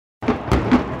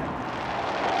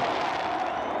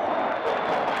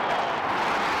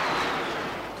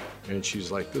And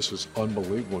she's like, this is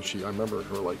unbelievable. I remember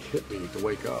her like hit me to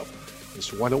wake up. And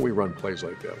so why don't we run plays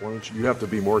like that? Why don't you have to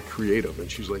be more creative? And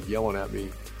she's like yelling at me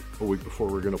a week before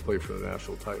we're going to play for the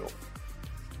national title.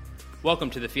 Welcome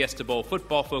to the Fiesta Bowl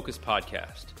Football Focus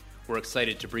podcast. We're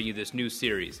excited to bring you this new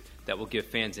series that will give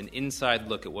fans an inside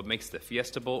look at what makes the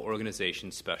Fiesta Bowl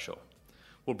organization special.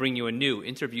 We'll bring you a new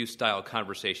interview-style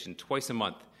conversation twice a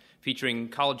month featuring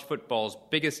college football's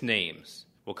biggest names.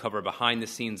 We'll cover behind the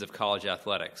scenes of college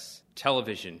athletics,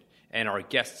 television, and our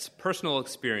guests' personal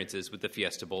experiences with the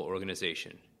Fiesta Bowl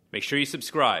organization. Make sure you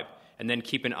subscribe and then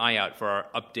keep an eye out for our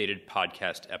updated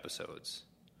podcast episodes.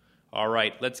 All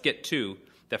right, let's get to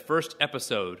the first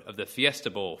episode of the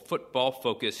Fiesta Bowl Football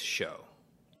Focus show.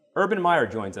 Urban Meyer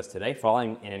joins us today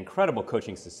following an incredible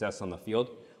coaching success on the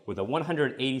field with a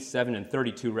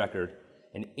 187-32 record,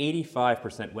 an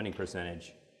 85% winning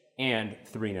percentage, and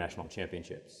 3 national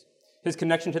championships. His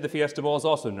connection to the Fiesta Bowl is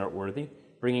also noteworthy,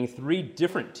 bringing 3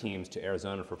 different teams to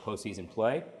Arizona for postseason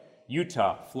play: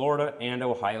 Utah, Florida, and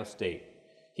Ohio State.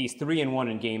 He's 3-1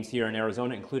 in games here in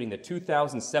Arizona, including the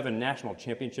 2007 national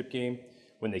championship game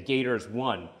when the Gators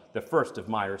won the first of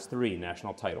Meyer's 3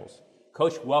 national titles.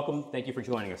 Coach, welcome. Thank you for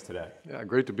joining us today. Yeah,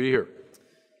 great to be here.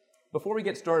 Before we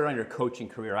get started on your coaching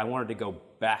career, I wanted to go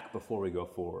back before we go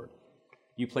forward.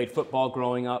 You played football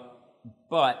growing up,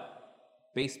 but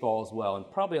baseball as well, and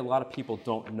probably a lot of people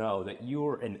don't know that you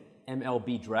were an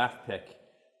MLB draft pick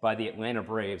by the Atlanta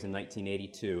Braves in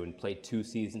 1982 and played 2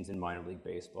 seasons in minor league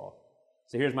baseball.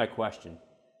 So here's my question.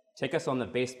 Take us on the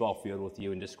baseball field with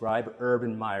you and describe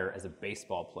Urban Meyer as a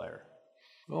baseball player.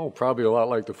 Oh, probably a lot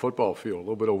like the football field. A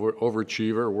little bit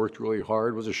overachiever, worked really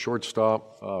hard, was a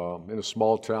shortstop in a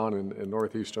small town in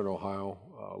northeastern Ohio.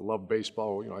 Loved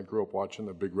baseball. I grew up watching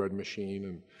the Big Red Machine,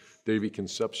 and Davey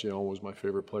Concepcion was my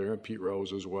favorite player, and Pete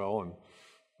Rose as well.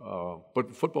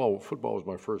 But football was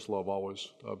my first love always.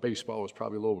 Baseball was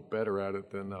probably a little bit better at it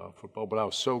than football, but I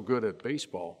was so good at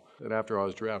baseball that after I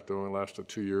was drafted, it only lasted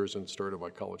 2 years and started my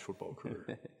college football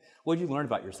career. What did you learn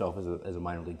about yourself as a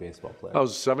minor league baseball player? I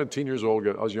was 17 years old.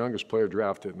 I was the youngest player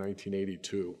drafted in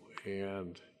 1982.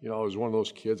 And, I was one of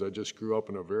those kids. I just grew up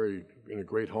in a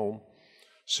great home,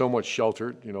 so much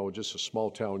sheltered, just a small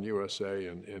town USA.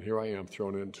 And here I am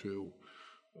thrown into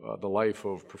the life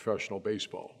of professional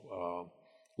baseball.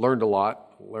 Learned a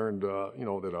lot,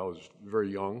 that I was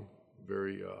very young.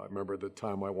 I remember the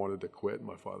time I wanted to quit.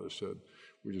 My father said,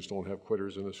 we just don't have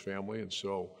quitters in this family. And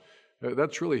so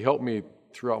that's really helped me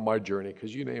throughout my journey,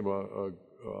 because you name a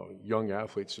young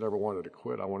athlete that ever wanted to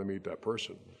quit, I want to meet that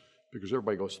person, because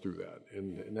everybody goes through that.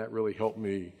 And that really helped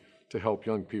me to help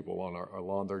young people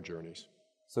along their journees.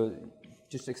 So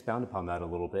just expound upon that a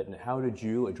little bit, and how did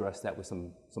you address that with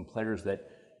some players that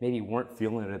maybe weren't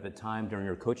feeling it at the time during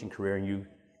your coaching career, and you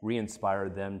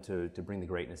re-inspired them to bring the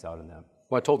greatness out in them?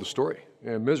 Well, I told the story,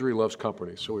 and misery loves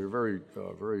company, so we were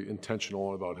very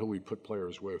intentional about who we put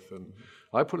players with, and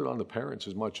I put it on the parents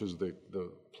as much as the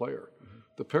player.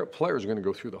 The players are going to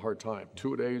go through the hard time.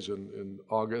 2 days in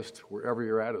August, wherever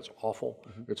you're at, it's awful,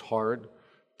 it's hard,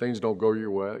 things don't go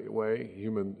your way.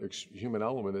 Human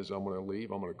element is, I'm going to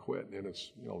leave, I'm going to quit, and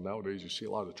it's, nowadays you see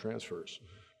a lot of transfers.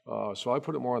 So I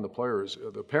put it more on the players,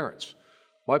 the parents.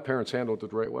 My parents handled it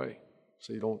the right way.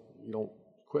 So you don't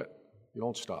quit, you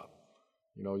don't stop.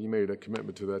 You made a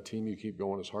commitment to that team, you keep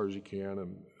going as hard as you can,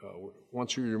 and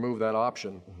once you remove that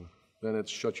option, then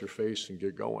it's shut your face and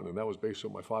get going. And that was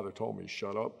basically what my father told me: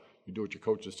 shut up, you do what your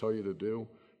coaches tell you to do,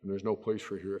 and there's no place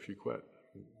for here if you quit.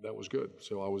 That was good.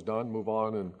 So I was done, move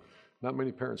on, and not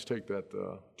many parents take that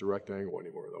direct angle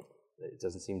anymore, though. It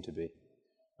doesn't seem to be.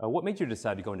 What made you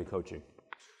decide to go into coaching?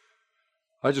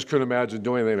 I just couldn't imagine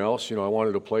doing anything else. I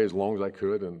wanted to play as long as I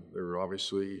could, and there were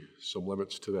obviously some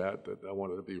limits to that I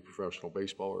wanted to be a professional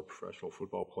baseball or a professional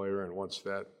football player, and once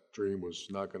that dream was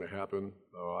not going to happen,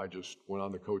 I just went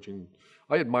on the coaching.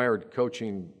 I admired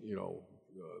coaching,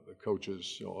 the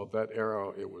coaches, of that era.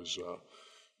 It was,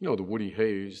 the Woody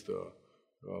Hayes, the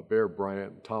Bear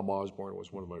Bryant, Tom Osborne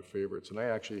was one of my favorites, and I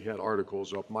actually had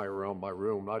articles up around my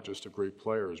room, not just of great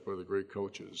players, but of the great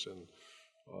coaches. And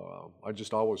I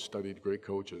just always studied great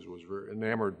coaches, was very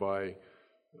enamored by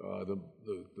the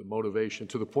motivation,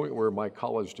 to the point where my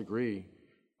college degree,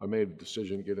 I made a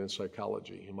decision to get in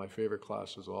psychology. And my favorite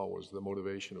class was always the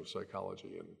motivation of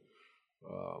psychology, and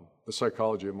the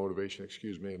psychology of motivation,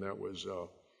 and that was,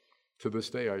 to this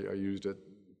day, I used it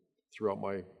throughout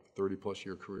my 30-plus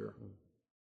year career.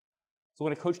 So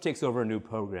when a coach takes over a new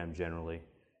program, generally,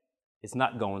 it's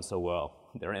not going so well.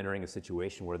 They're entering a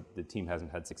situation where the team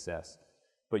hasn't had success.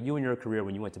 But you in your career,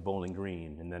 when you went to Bowling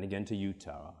Green, and then again to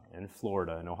Utah, and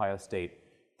Florida, and Ohio State,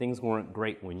 things weren't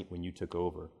great when you took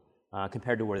over,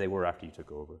 compared to where they were after you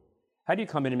took over. How do you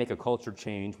come in and make a culture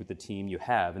change with the team you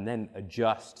have and then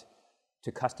adjust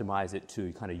to customize it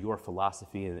to kind of your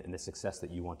philosophy and the success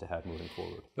that you want to have moving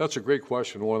forward? That's a great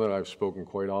question, one that I've spoken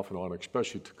quite often on,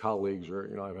 especially to colleagues. Or,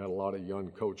 I've had a lot of young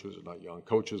coaches, not young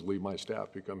coaches, leave my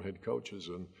staff, become head coaches,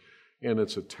 and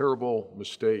it's a terrible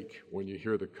mistake when you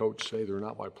hear the coach say they're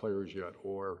not my players yet,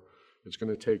 or it's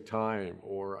going to take time,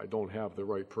 or I don't have the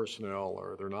right personnel,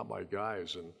 or they're not my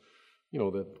guys. And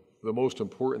that the most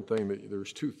important thing, that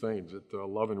there's two things, that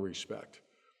love and respect.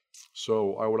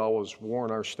 So I would always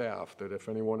warn our staff that if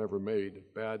anyone ever made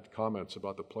bad comments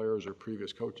about the players or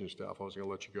previous coaching staff, I was going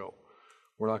to let you go.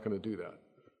 We're not going to do that.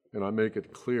 And I make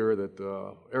it clear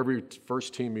that every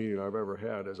first team meeting I've ever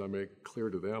had, as I make it clear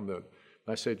to them that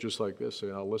I say it just like this,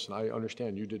 now listen, I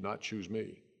understand you did not choose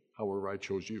me. However, I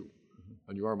chose you.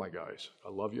 And you are my guys. I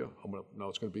love you. Now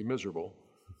it's going to be miserable,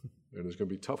 and it's going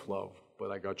to be tough love,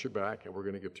 but I got your back, and we're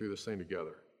going to get through this thing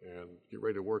together and get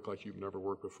ready to work like you've never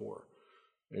worked before.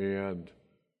 And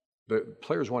the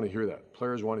players want to hear that.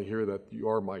 Players want to hear that you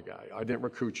are my guy. I didn't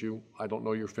recruit you. I don't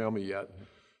know your family yet,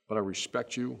 but I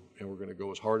respect you, and we're going to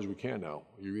go as hard as we can now.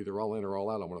 You're either all in or all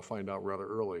out. I'm going to find out rather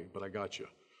early, but I got you.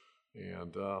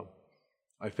 And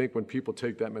I think when people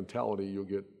take that mentality, you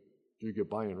get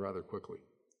buy-in rather quickly.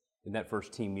 In that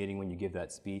first team meeting, when you give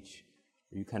that speech,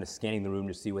 are you kind of scanning the room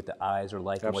to see what the eyes are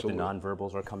like? Absolutely. And what the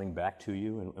nonverbals are coming back to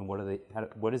you, and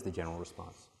what is the general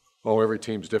response? Oh, every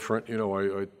team's different.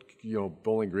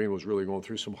 Bowling Green was really going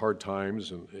through some hard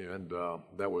times, and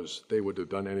they would have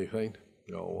done anything,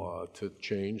 to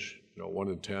change. 1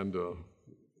 in 10 to.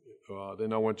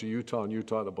 Then I went to Utah, and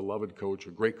Utah had a beloved coach,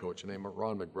 a great coach, named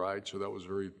Ron McBride. So that was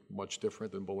very much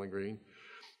different than Bowling Green.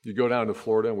 You go down to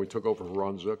Florida, and we took over for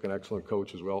Ron Zook, an excellent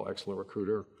coach as well, excellent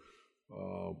recruiter.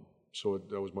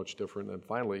 That was much different. And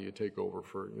finally, you take over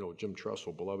for Jim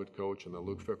Tressel, beloved coach, and then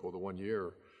Luke Fickell the 1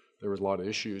 year. There was a lot of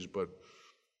issues, but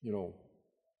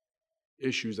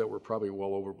issues that were probably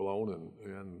well overblown,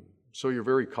 and so you're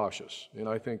very cautious. And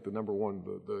I think the number one,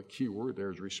 the key word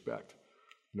there is respect.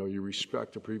 You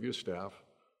respect the previous staff,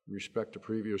 you respect the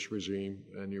previous regime,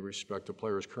 and you respect the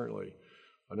players currently.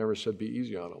 I never said be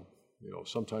easy on them.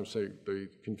 Sometimes they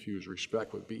confuse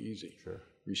respect with be easy. Sure.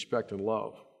 Respect and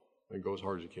love, and go as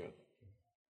hard as you can.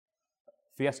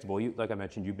 Fiesta Bowl, like I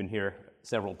mentioned, you've been here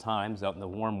several times out in the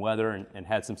warm weather and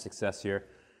had some success here.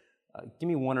 Give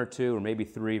me one or two, or maybe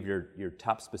three of your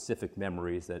top specific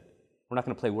memories that, we're not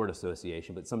going to play word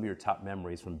association, but some of your top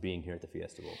memories from being here at the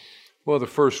Fiesta Bowl. Well, the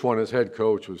first one as head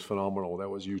coach was phenomenal. That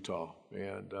was Utah.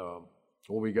 And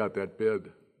when we got that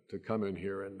bid to come in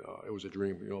here, and it was a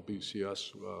dream,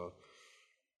 BCS,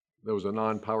 there was a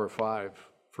non-Power 5,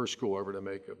 first school ever to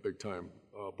make a big-time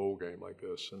bowl game like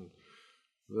this. And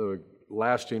the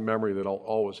lasting memory that I'll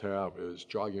always have is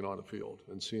jogging on the field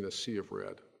and seeing a sea of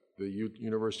red. The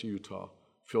University of Utah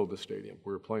filled the stadium.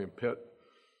 We were playing Pitt.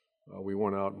 We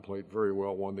went out and played very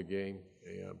well, won the game.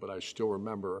 But I still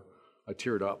remember, I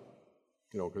teared up,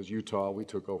 because we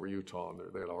took over Utah, and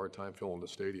they had a hard time filling the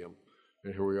stadium.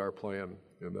 And here we are playing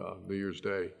in New Year's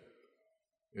Day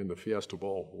in the Fiesta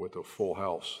Bowl with a full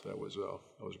house. That was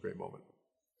a great moment.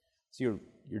 So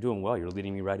you're doing well. You're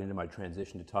leading me right into my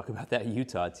transition to talk about that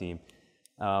Utah team.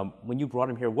 When you brought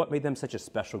them here, what made them such a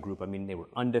special group? I mean, they were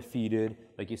undefeated,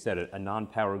 like you said, a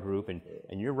non-power group, and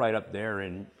you're right up there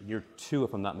in year 2,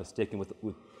 if I'm not mistaken, with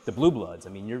the Blue Bloods. I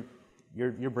mean,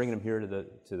 you're bringing them here to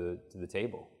the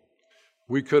table.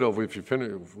 We could have,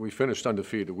 if we finished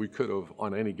undefeated, we could have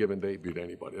on any given day beat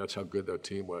anybody. That's how good that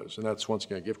team was, and that's once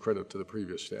again I give credit to the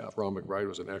previous staff. Ron McBride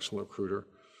was an excellent recruiter.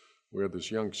 We had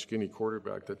this young, skinny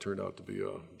quarterback that turned out to be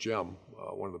a gem,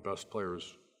 one of the best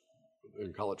players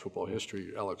in college football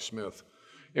history, Alex Smith.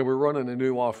 And we're running a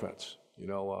new offense.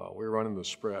 We're running the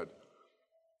spread.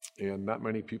 And not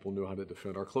many people knew how to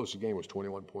defend. Our closest game was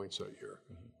 21 points that year.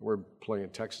 Mm-hmm. We're playing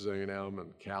Texas A&M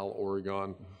and Cal,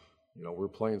 Oregon. Mm-hmm. We're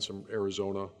playing some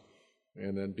Arizona,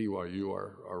 and then BYU,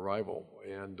 our rival.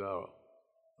 And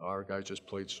our guys just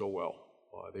played so well.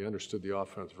 They understood the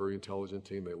offense, very intelligent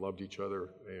team. They loved each other,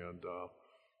 and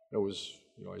it was,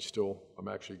 I'm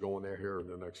actually going there here in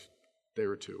the next day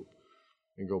or two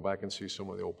and go back and see some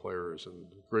of the old players, and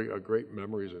great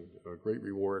memories and a great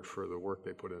reward for the work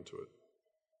they put into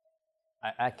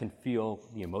it. I can feel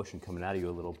the emotion coming out of you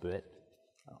a little bit.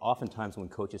 Oftentimes when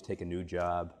coaches take a new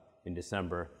job in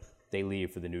December, they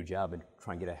leave for the new job and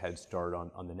try and get a head start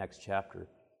on the next chapter.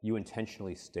 You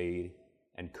intentionally stayed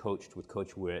and coached with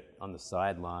Coach Witt on the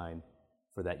sideline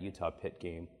for that Utah-Pitt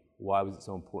game. Why was it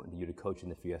so important to you to coach in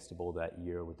the Fiesta Bowl that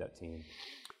year with that team?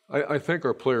 I think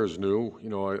our players knew.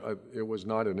 It was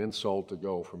not an insult to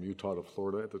go from Utah to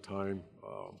Florida at the time.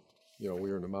 we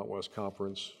were in the Mount West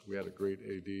Conference. We had a great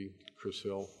AD, Chris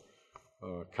Hill.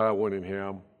 Kyle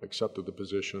Winningham accepted the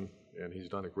position, and he's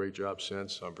done a great job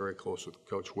since. I'm very close with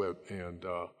Coach Witt, and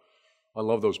I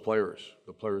love those players.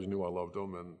 The players knew I loved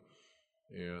them,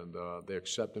 and they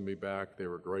accepted me back. They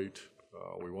were great.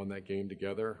 We won that game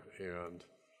together, and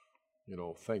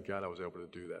thank God I was able to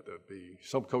do that.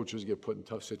 Some coaches get put in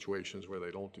tough situations where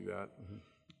they don't do that.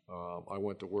 I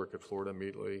went to work at Florida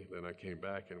immediately, then I came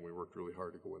back, and we worked really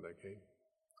hard to go win that game.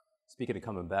 Speaking of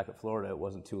coming back at Florida, it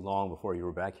wasn't too long before you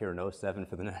were back here in '07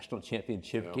 for the national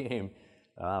championship game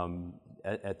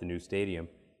at the new stadium.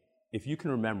 If you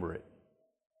can remember it,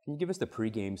 can you give us the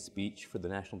pregame speech for the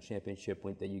national championship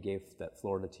that you gave that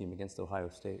Florida team against Ohio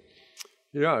State?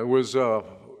 Yeah, it was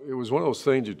one of those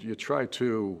things you try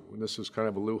to, and this is kind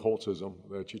of a Lou Holtzism,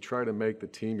 that you try to make the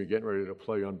team you're getting ready to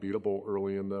play unbeatable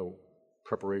early in the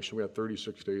preparation. We had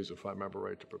 36 days, if I remember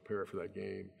right, to prepare for that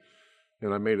game.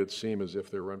 And I made it seem as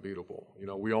if they were unbeatable.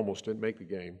 We almost didn't make the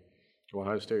game.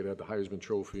 Ohio State had the Heisman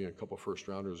Trophy and a couple of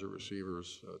first-rounders at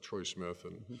receivers, Troy Smith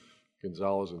and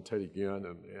Gonzalez and Teddy Ginn,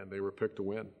 and they were picked to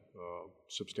win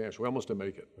substantially. We almost didn't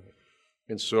make it.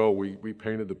 And so we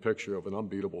painted the picture of an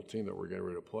unbeatable team that we're getting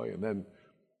ready to play. And then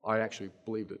I actually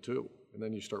believed it too. And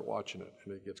then you start watching it,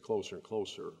 and it gets closer and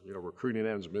closer. Recruiting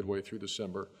ends midway through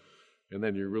December, and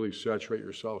then you really saturate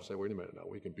yourself and say, wait a minute, now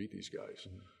we can beat these guys.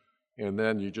 And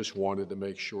then you just wanted to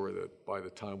make sure that by the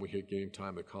time we hit game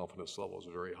time, the confidence level was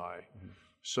very high.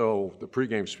 So the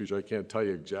pregame speech, I can't tell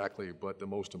you exactly, but the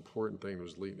most important thing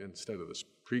was instead of this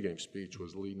pregame speech,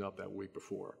 was leading up that week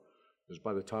before. Because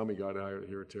by the time we got out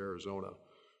here to Arizona,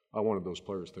 I wanted those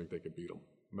players to think they could beat them.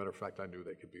 Matter of fact, I knew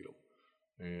they could beat them.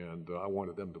 And I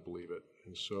wanted them to believe it.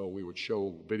 And so we would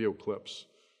show video clips,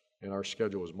 and our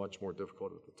schedule was much more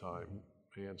difficult at the time.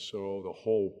 And so the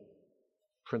whole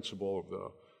principle of the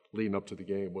leading up to the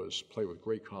game was play with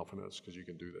great confidence because you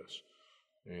can do this.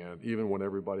 And even when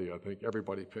I think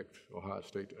everybody picked Ohio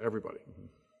State, everybody,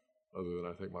 other than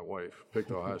I think my wife,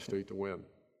 picked Ohio State to win.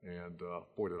 And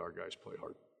boy, did our guys play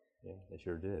hard. Yeah, they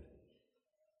sure did.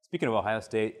 Speaking of Ohio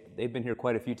State, they've been here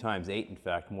quite a few times, 8 in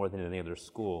fact, more than any other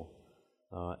school.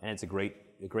 And it's a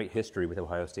great history with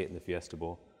Ohio State and the Fiesta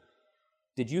Bowl.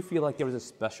 Did you feel like there was a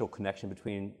special connection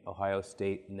between Ohio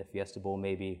State and the Fiesta Bowl,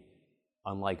 maybe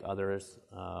unlike others,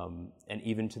 and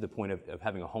even to the point of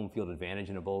having a home field advantage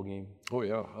in a bowl game? Oh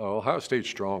yeah, Ohio State's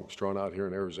strong out here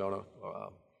in Arizona.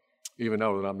 Even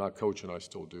now that I'm not coaching, I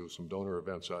still do some donor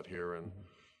events out here, and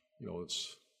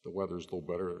the weather's a little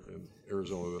better in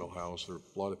Arizona than Ohio, so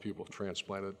a lot of people have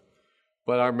transplanted.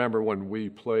 But I remember when we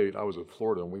played, I was in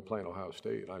Florida, and we played Ohio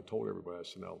State, and I told everybody, I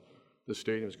said, now, this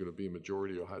stadium is going to be a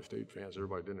majority Ohio State fans.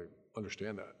 Everybody didn't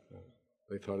understand that.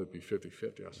 They thought it'd be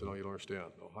 50-50. I said, no, you don't understand.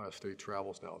 Ohio State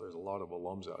travels now. There's a lot of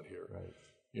alums out here.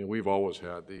 Right. We've always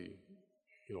had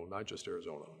not just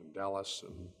Arizona, in Dallas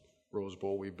and Rose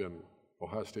Bowl,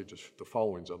 Ohio State, just the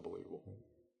following's unbelievable.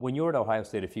 When you were at Ohio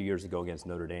State a few years ago against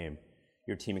Notre Dame,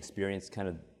 your team experienced kind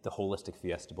of the holistic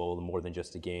Fiesta Bowl, more than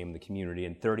just a game, the community,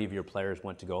 and 30 of your players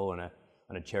went to go on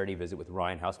a charity visit with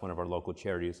Ryan House, one of our local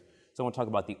charities. So I want to talk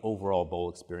about the overall bowl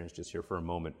experience just here for a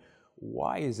moment.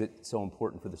 Why is it so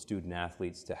important for the student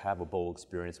athletes to have a bowl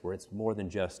experience where it's more than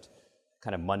just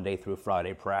kind of Monday through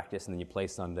Friday practice, and then you play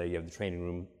Sunday, you have the training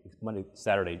room,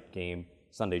 Saturday game,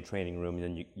 Sunday training room, and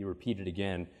then you repeat it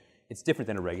again? It's different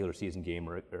than a regular season game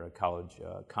or a college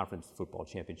conference football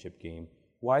championship game.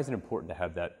 Why is it important to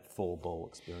have that full bowl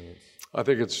experience? I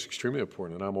think it's extremely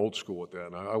important, and I'm old school with that,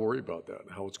 and I worry about that,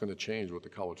 and how it's going to change with the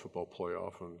college football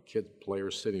playoff and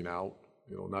players sitting out,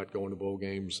 not going to bowl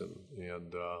games,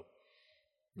 and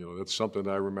that's something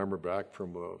that I remember back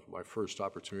from my first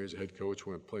opportunity as a head coach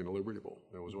when playing the Liberty Bowl.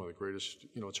 It was one of the greatest,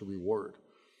 it's a reward.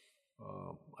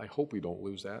 I hope we don't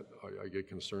lose that. I get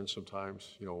concerned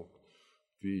sometimes,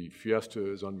 the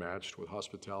Fiesta is unmatched with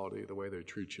hospitality, the way they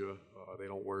treat you. They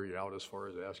don't wear you out as far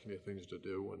as asking you things to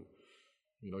do. And,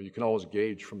 you can always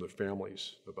gauge from the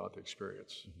families about the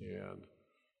experience. And,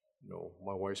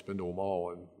 my wife's been to them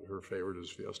all, and her favorite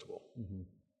is Fiesta Bowl.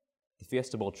 The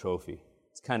Fiesta Bowl trophy,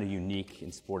 it's kind of unique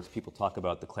in sports. People talk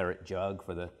about the claret jug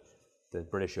for the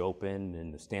British Open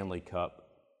and the Stanley Cup.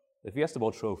 The Fiesta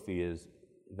Bowl trophy is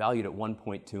valued at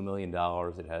 $1.2 million.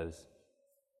 It has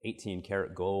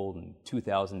 18-karat gold and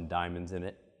 2,000 diamonds in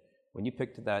it. When you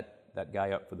picked that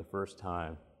guy up for the first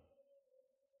time,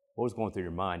 what was going through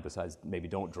your mind besides maybe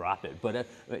don't drop it? But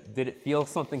did it feel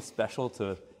something special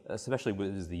especially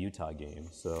with the Utah game?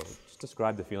 So just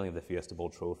describe the feeling of the Fiesta Bowl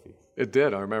trophy. It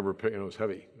did. I remember it was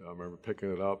heavy. I remember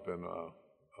picking it up, and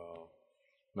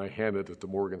I handed it to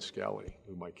Morgan Scally,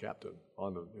 who's my captain.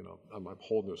 I'm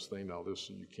holding this thing now.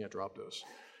 You can't drop this.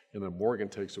 And then Morgan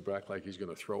takes it back like he's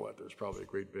going to throw it. There's probably a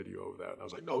great video of that. And I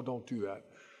was like, no, don't do that.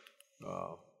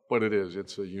 But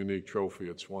it's a unique trophy.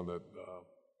 It's one that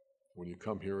when you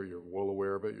come here, you're well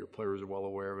aware of it. Your players are well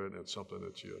aware of it. And it's something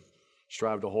that you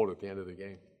strive to hold at the end of the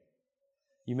game.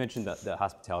 You mentioned that the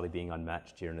hospitality being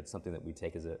unmatched here, and it's something that we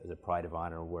take as a pride of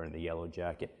honor wearing the yellow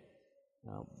jacket.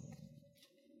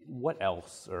 What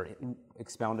else, or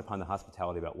expound upon the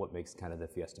hospitality about what makes kind of the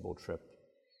Fiesta Bowl trip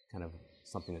kind of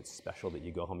something that's special that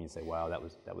you go home and you say, wow, that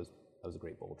was a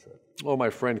great bowl trip? Well, my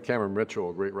friend Cameron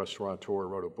Mitchell, a great restaurateur,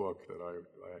 wrote a book that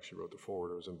I actually wrote the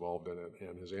foreword. I was involved in it,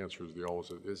 and his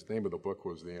name of the book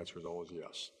was The Answer is Always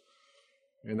Yes.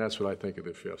 And that's what I think of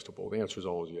the Fiesta Bowl. The answer is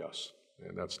always yes.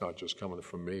 And that's not just coming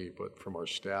from me, but from our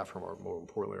staff, more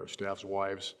importantly, our staff's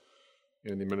wives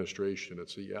and the administration.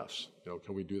 It's a yes.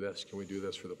 Can we do this? Can we do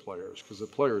this for the players? Because the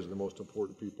players are the most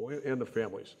important people, and the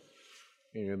families.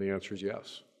 And the answer is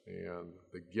yes. And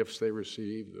the gifts they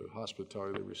receive, the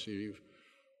hospitality they receive,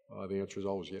 the answer is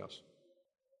always yes.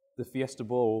 The Fiesta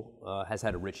Bowl has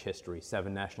had a rich history,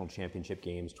 7 national championship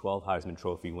games, 12 Heisman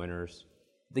Trophy winners.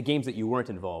 The games that you weren't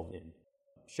involved in.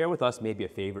 Share with us maybe a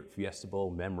favorite Fiesta Bowl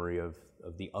memory of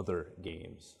the other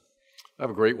games. I have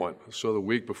a great one. So the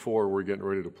week before we're getting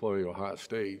ready to play Ohio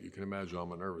State, you can imagine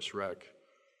I'm a nervous wreck.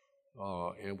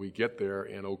 And we get there,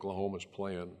 and Oklahoma's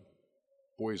playing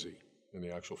Boise in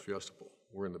the actual Fiesta Bowl.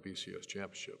 We're in the BCS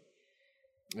championship.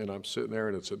 And I'm sitting there,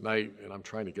 and it's at night, and I'm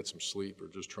trying to get some sleep or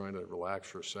just trying to relax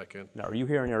for a second. Now, are you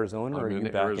here in Arizona, or are you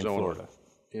back in Florida?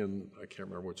 I can't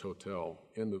remember which hotel.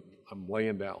 I'm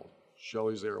laying down.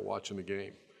 Shelley's there watching the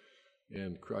game.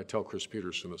 And I tell Chris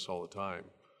Peterson this all the time.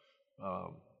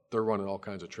 They're running all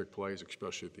kinds of trick plays,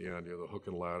 especially at the end, the hook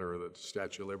and ladder, the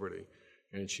Statue of Liberty.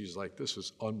 And she's like, this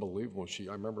is unbelievable.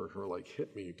 I remember her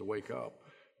hit me to wake up.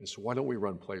 And so why don't we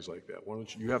run plays like that? Why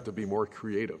don't you have to be more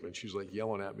creative? And she's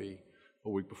yelling at me a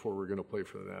week before we're going to play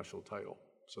for the national title.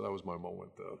 So that was my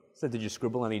moment. So did you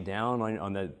scribble any down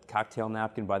on the cocktail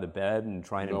napkin by the bed and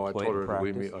trying to play in practice? No, I told her to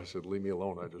leave me. I said, leave me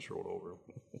alone. I just rolled over.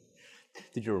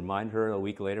 Did you remind her a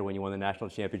week later when you won the national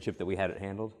championship that we had it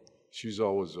handled? She's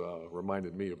always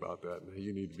reminded me about that.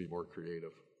 You need to be more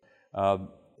creative.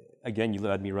 Again, you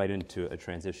led me right into a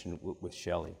transition with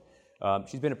Shelley.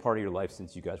 She's been a part of your life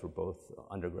since you guys were both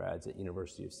undergrads at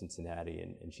University of Cincinnati,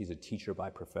 and she's a teacher by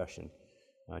profession.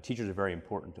 Teachers are very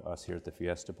important to us here at the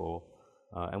Fiesta Bowl.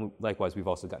 And likewise, we've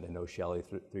also gotten to know Shelley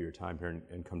through your time here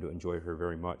and come to enjoy her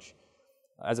very much.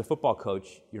 As a football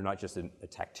coach, you're not just a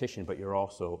tactician, but you're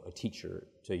also a teacher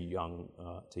to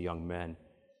young men.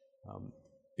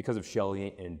 Because of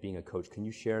Shelley and being a coach, can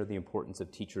you share the importance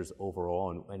of teachers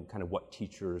overall and kind of what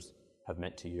teachers have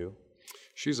meant to you?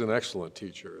 She's an excellent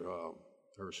teacher.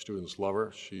 Her students love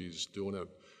her. She's doing it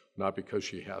not because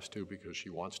she has to, because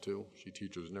she wants to. She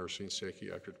teaches nursing,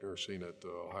 psychiatric nursing at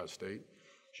Ohio State.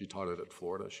 She taught it at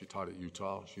Florida. She taught at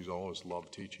Utah. She's always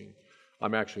loved teaching.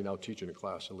 I'm actually now teaching a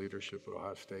class in leadership at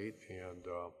Ohio State, and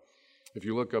if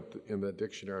you look up in the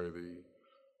dictionary, the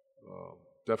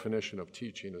definition of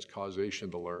teaching is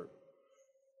causation to learn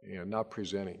and not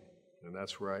presenting. And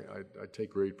that's where I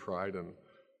take great pride in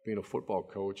being a football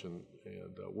coach, and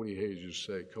Woody Hayes used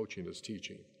to say, coaching is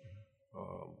teaching.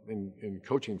 In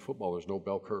coaching football, there's no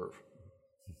bell curve.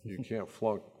 You can't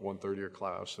flunk 1/3 of your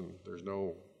class, and there's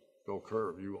no bell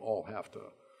curve. You all have to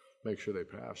make sure they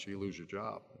pass, you lose your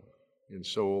job. And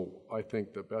so I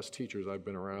think the best teachers I've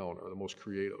been around are the most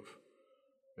creative.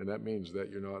 And that means that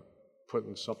you're not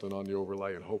putting something on the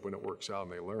overlay and hoping it works out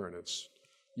and they learn.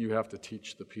 You have to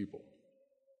teach the people.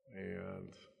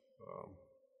 And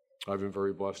I've been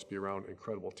very blessed to be around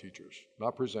incredible teachers,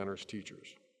 not presenters,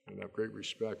 teachers, and I have great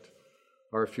respect.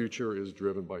 Our future is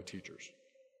driven by teachers,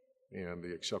 and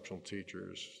the exceptional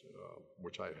teachers,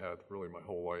 which I had really my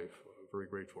whole life. Very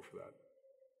grateful for that.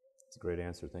 That's a great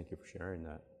answer. Thank you for sharing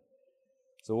that.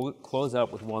 So we'll close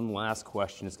out with one last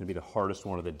question. It's going to be the hardest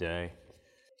one of the day.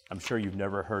 I'm sure you've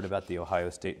never heard about the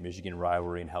Ohio State-Michigan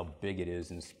rivalry and how big it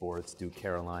is in sports, Duke,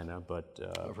 Carolina, but...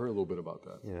 I've heard a little bit about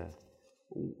that. Yeah.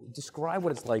 Describe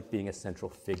what it's like being a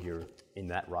central figure in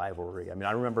that rivalry. I mean,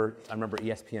 I remember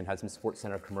ESPN had some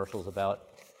SportsCenter commercials about,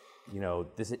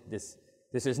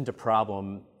 this isn't a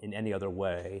problem in any other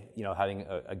way, having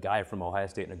a guy from Ohio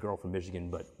State and a girl from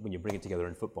Michigan, but when you bring it together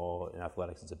in football and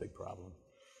athletics, it's a big problem.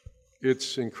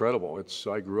 It's incredible.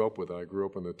 I grew up with it. I grew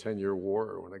up in the 10-year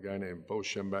war when a guy named Bo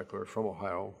Schembechler from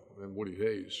Ohio and Woody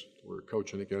Hayes were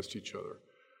coaching against each other.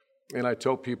 And I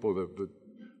tell people that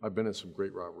I've been in some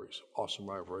great rivalries, awesome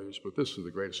rivalries, but this is the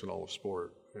greatest in all of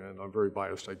sport. And I'm very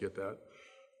biased, I get that.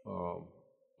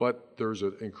 But there's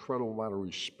an incredible amount of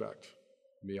respect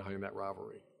behind that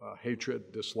rivalry.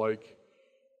 Hatred, dislike,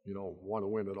 want to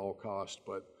win at all costs.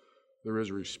 But there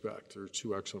is respect. There are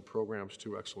two excellent programs,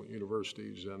 two excellent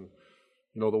universities, and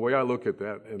the way I look at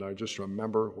that, and I just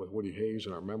remember with Woody Hayes,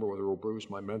 and I remember with Earl Bruce,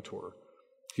 my mentor,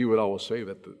 he would always say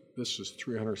that this is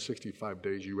 365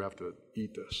 days you have to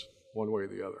eat this, one way or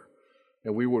the other.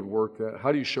 And we would work that.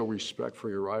 How do you show respect for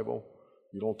your rival?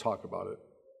 You don't talk about it.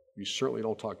 You certainly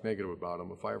don't talk negative about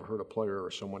them. If I ever heard a player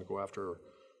or someone go after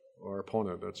our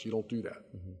opponent, you don't do that.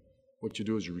 Mm-hmm. What you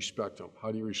do is you respect them.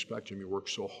 How do you respect them? You work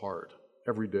so hard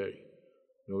every day.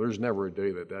 There's never a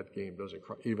day that game doesn't,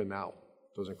 even now,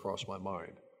 doesn't cross my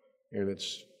mind. And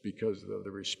it's because of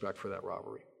the respect for that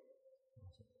rivalry.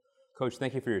 Coach,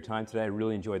 thank you for your time today. I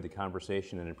really enjoyed the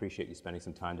conversation and appreciate you spending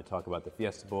some time to talk about the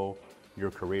Fiesta Bowl, your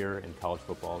career, and college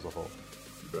football as a whole.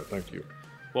 Thank you.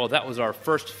 Well, that was our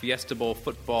first Fiesta Bowl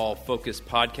football focused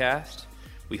podcast.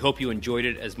 We hope you enjoyed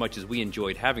it as much as we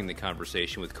enjoyed having the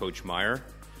conversation with Coach Meyer.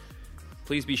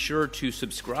 Please be sure to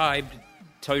subscribe,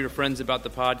 tell your friends about the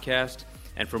podcast,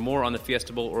 and for more on the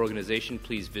Fiesta Bowl organization,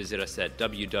 please visit us at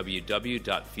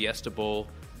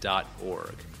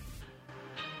www.fiestabowl.org.